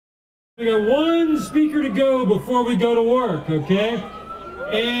We got one speaker to go before we go to work, okay?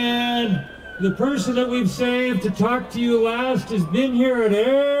 And the person that we've saved to talk to you last has been here at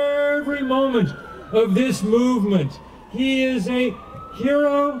every moment of this movement. He is a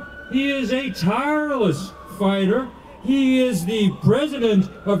hero. He is a tireless fighter. He is the president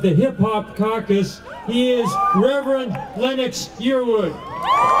of the Hip Hop Caucus. He is Reverend Lennox Yearwood.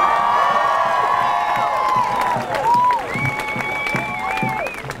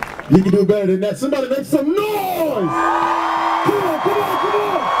 You can do better than that. Somebody make some noise! Come on, come on, come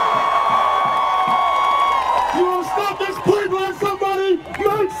on! You want to stop this pipeline? Somebody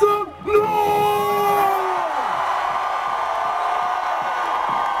make some noise!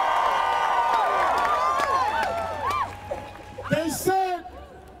 They said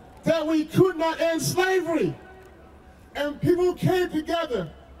that we could not end slavery, and people came together,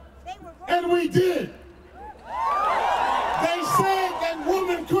 and we did. They said that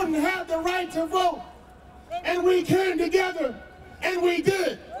women couldn't have the right to vote, and we came together, and we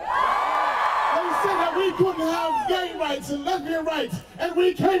did. They said that we couldn't have gay rights and lesbian rights, and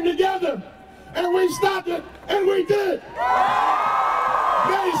we came together, and we stopped it, and we did.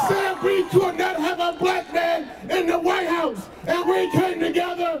 They said we could not have a black man in the White House, and we came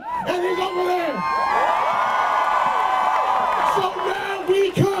together, and he's over there. So now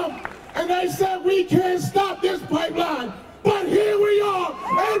we come, and they said we can't stop this pipeline. But here we are,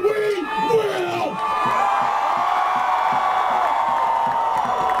 and we will!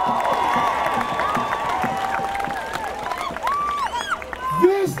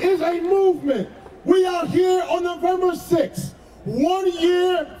 This is a movement. We are here on November 6th, 1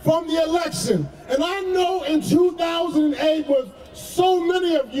 year from the election. And I know in 2008 with so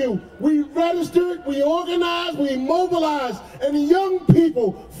many of you, we registered, we organized, we mobilized, and young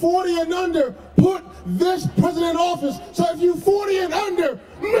people, 40 and under, put this president in office. So if you 40 and under,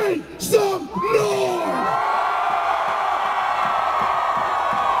 make some noise!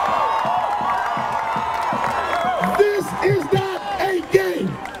 This is not a game.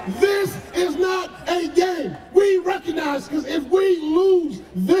 This is not a game. We recognize, because if we lose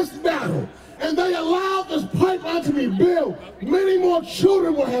this battle, and they allow this pipeline to be built, many more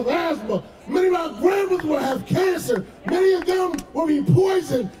children will have asthma, many of our grandmothers will have cancer, many of them will be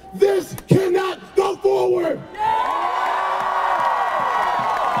poisoned. This cannot go forward.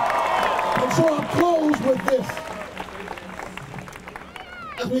 And so I'll close with this.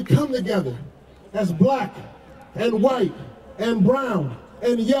 As we come together as black and white and brown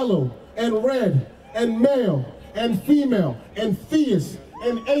and yellow and red and male and female and theist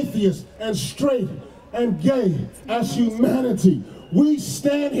and atheist and straight and gay as humanity. We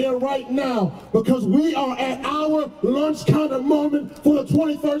stand here right now because we are at our lunch counter moment for the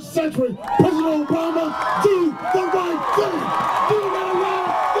 21st century. President Obama, do the right thing. Do not allow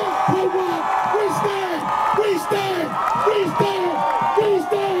this pipeline. We stand, we stand, we stand, we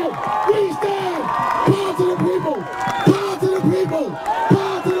stand, we stand. Power to the people, power to the people,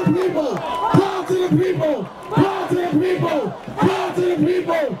 power to the people, power to the people, power to the people, power to the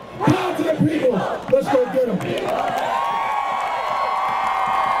people, power to the people. Let's go get them.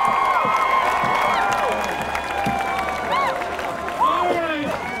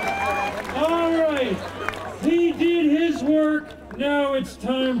 He did his work, now it's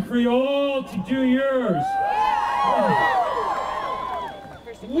time for you all to do yours.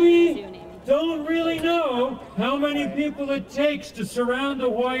 We don't really know how many people it takes to surround the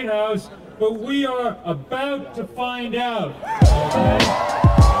White House, but we are about to find out. Okay?